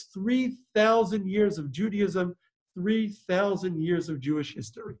rejects 3,000 years of Judaism, 3,000 years of Jewish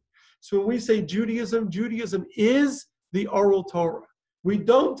history. So when we say Judaism, Judaism is the oral Torah. We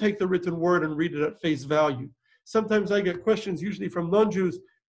don't take the written word and read it at face value. Sometimes I get questions, usually from non-Jews,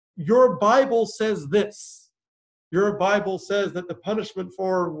 your Bible says this. Your Bible says that the punishment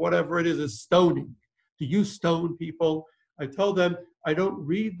for whatever it is stoning. Do you stone people? I tell them, I don't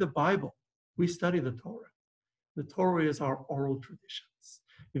read the Bible. We study the Torah. The Torah is our oral traditions.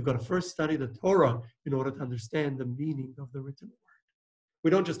 You've got to first study the Torah in order to understand the meaning of the written word.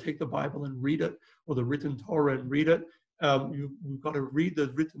 We don't just take the Bible and read it, or the written Torah and read it. You've got to read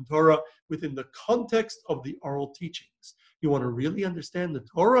the written Torah within the context of the oral teachings. You want to really understand the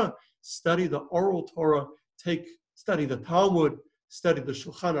Torah? Study the oral Torah. Study the Talmud, study the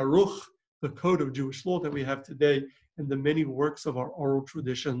Shulchan Aruch, the code of Jewish law that we have today, and the many works of our oral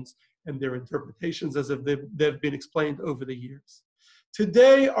traditions and their interpretations as if they've been explained over the years.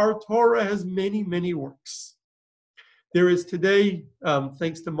 Today, our Torah has many, many works. There is today,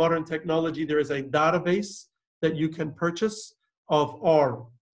 thanks to modern technology, there is a database that you can purchase of our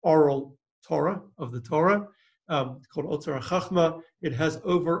oral Torah, of the Torah, called Otzar HaChachma. It has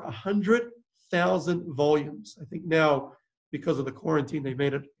over 100,000 volumes. I think now, because of the quarantine, they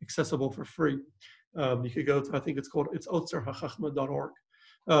made it accessible for free. You could go to, I think it's otzarhachachma.org.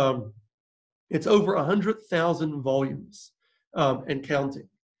 It's over 100,000 volumes and counting.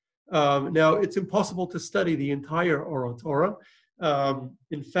 Now, it's impossible to study the entire oral Torah.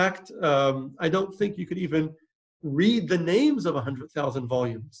 In fact, I don't think you could even read the names of 100,000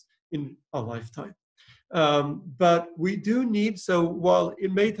 volumes in a lifetime. But we do need, so while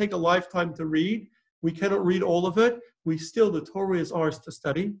it may take a lifetime to read, we cannot read all of it. The Torah is ours to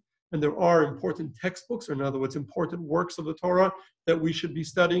study. And there are important textbooks, or in other words, important works of the Torah that we should be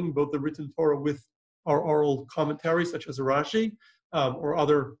studying, both the written Torah with our oral commentaries, such as Rashi, or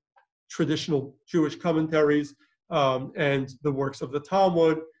other traditional Jewish commentaries, and the works of the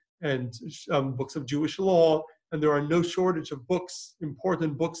Talmud, and books of Jewish law. And there are no shortage of books,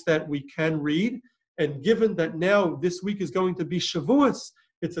 important books that we can read. And given that now this week is going to be Shavuos,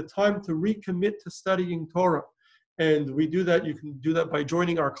 it's a time to recommit to studying Torah. And we do that. You can do that by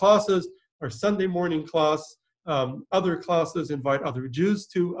joining our classes, our Sunday morning class, other classes, invite other Jews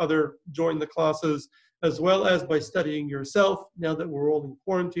to join the classes, as well as by studying yourself. Now that we're all in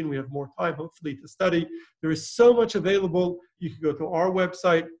quarantine, we have more time, hopefully, to study. There is so much available. You can go to our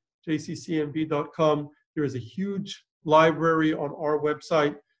website, jccmb.com. There is a huge library on our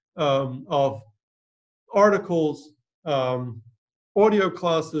website of articles, audio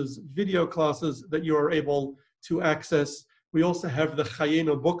classes, video classes that you are able to access. We also have the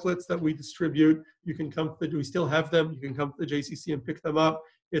Chayenu booklets that we distribute. You can we still have them. You can come to the JCC and pick them up.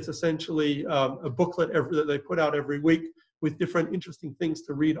 It's essentially a booklet that they put out every week with different interesting things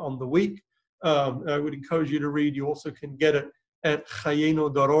to read on the week. I would encourage you to read. You also can get it at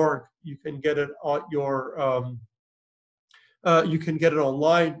chayenu.org. You can get it at you can get it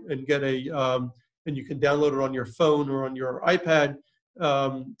online and and you can download it on your phone or on your iPad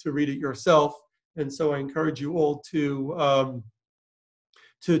to read it yourself. And so I encourage you all to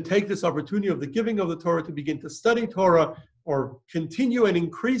take this opportunity of the giving of the Torah to begin to study Torah, or continue and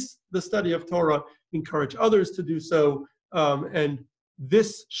increase the study of Torah, encourage others to do so. And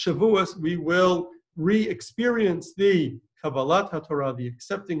this Shavuos, we will re-experience the Kabbalat HaTorah, the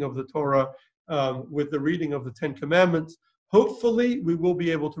accepting of the Torah, with the reading of the Ten Commandments. Hopefully, we will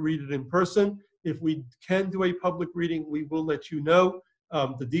be able to read it in person. If we can do a public reading, we will let you know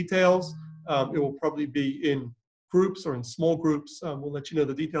the details. It will probably be in groups or in small groups. We'll let you know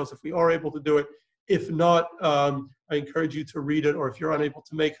the details if we are able to do it. If not, I encourage you to read it, or if you're unable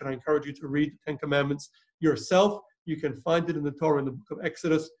to make it, I encourage you to read the Ten Commandments yourself. You can find it in the Torah in the book of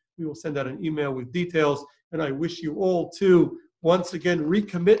Exodus. We will send out an email with details. And I wish you all to, once again,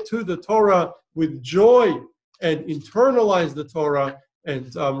 recommit to the Torah with joy and internalize the Torah,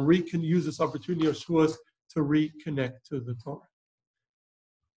 and use this opportunity of Shavuos to reconnect to the Torah.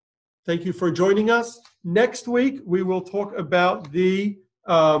 Thank you for joining us. Next week we will talk about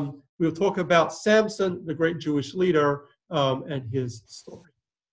Samson, the great Jewish leader, and his story.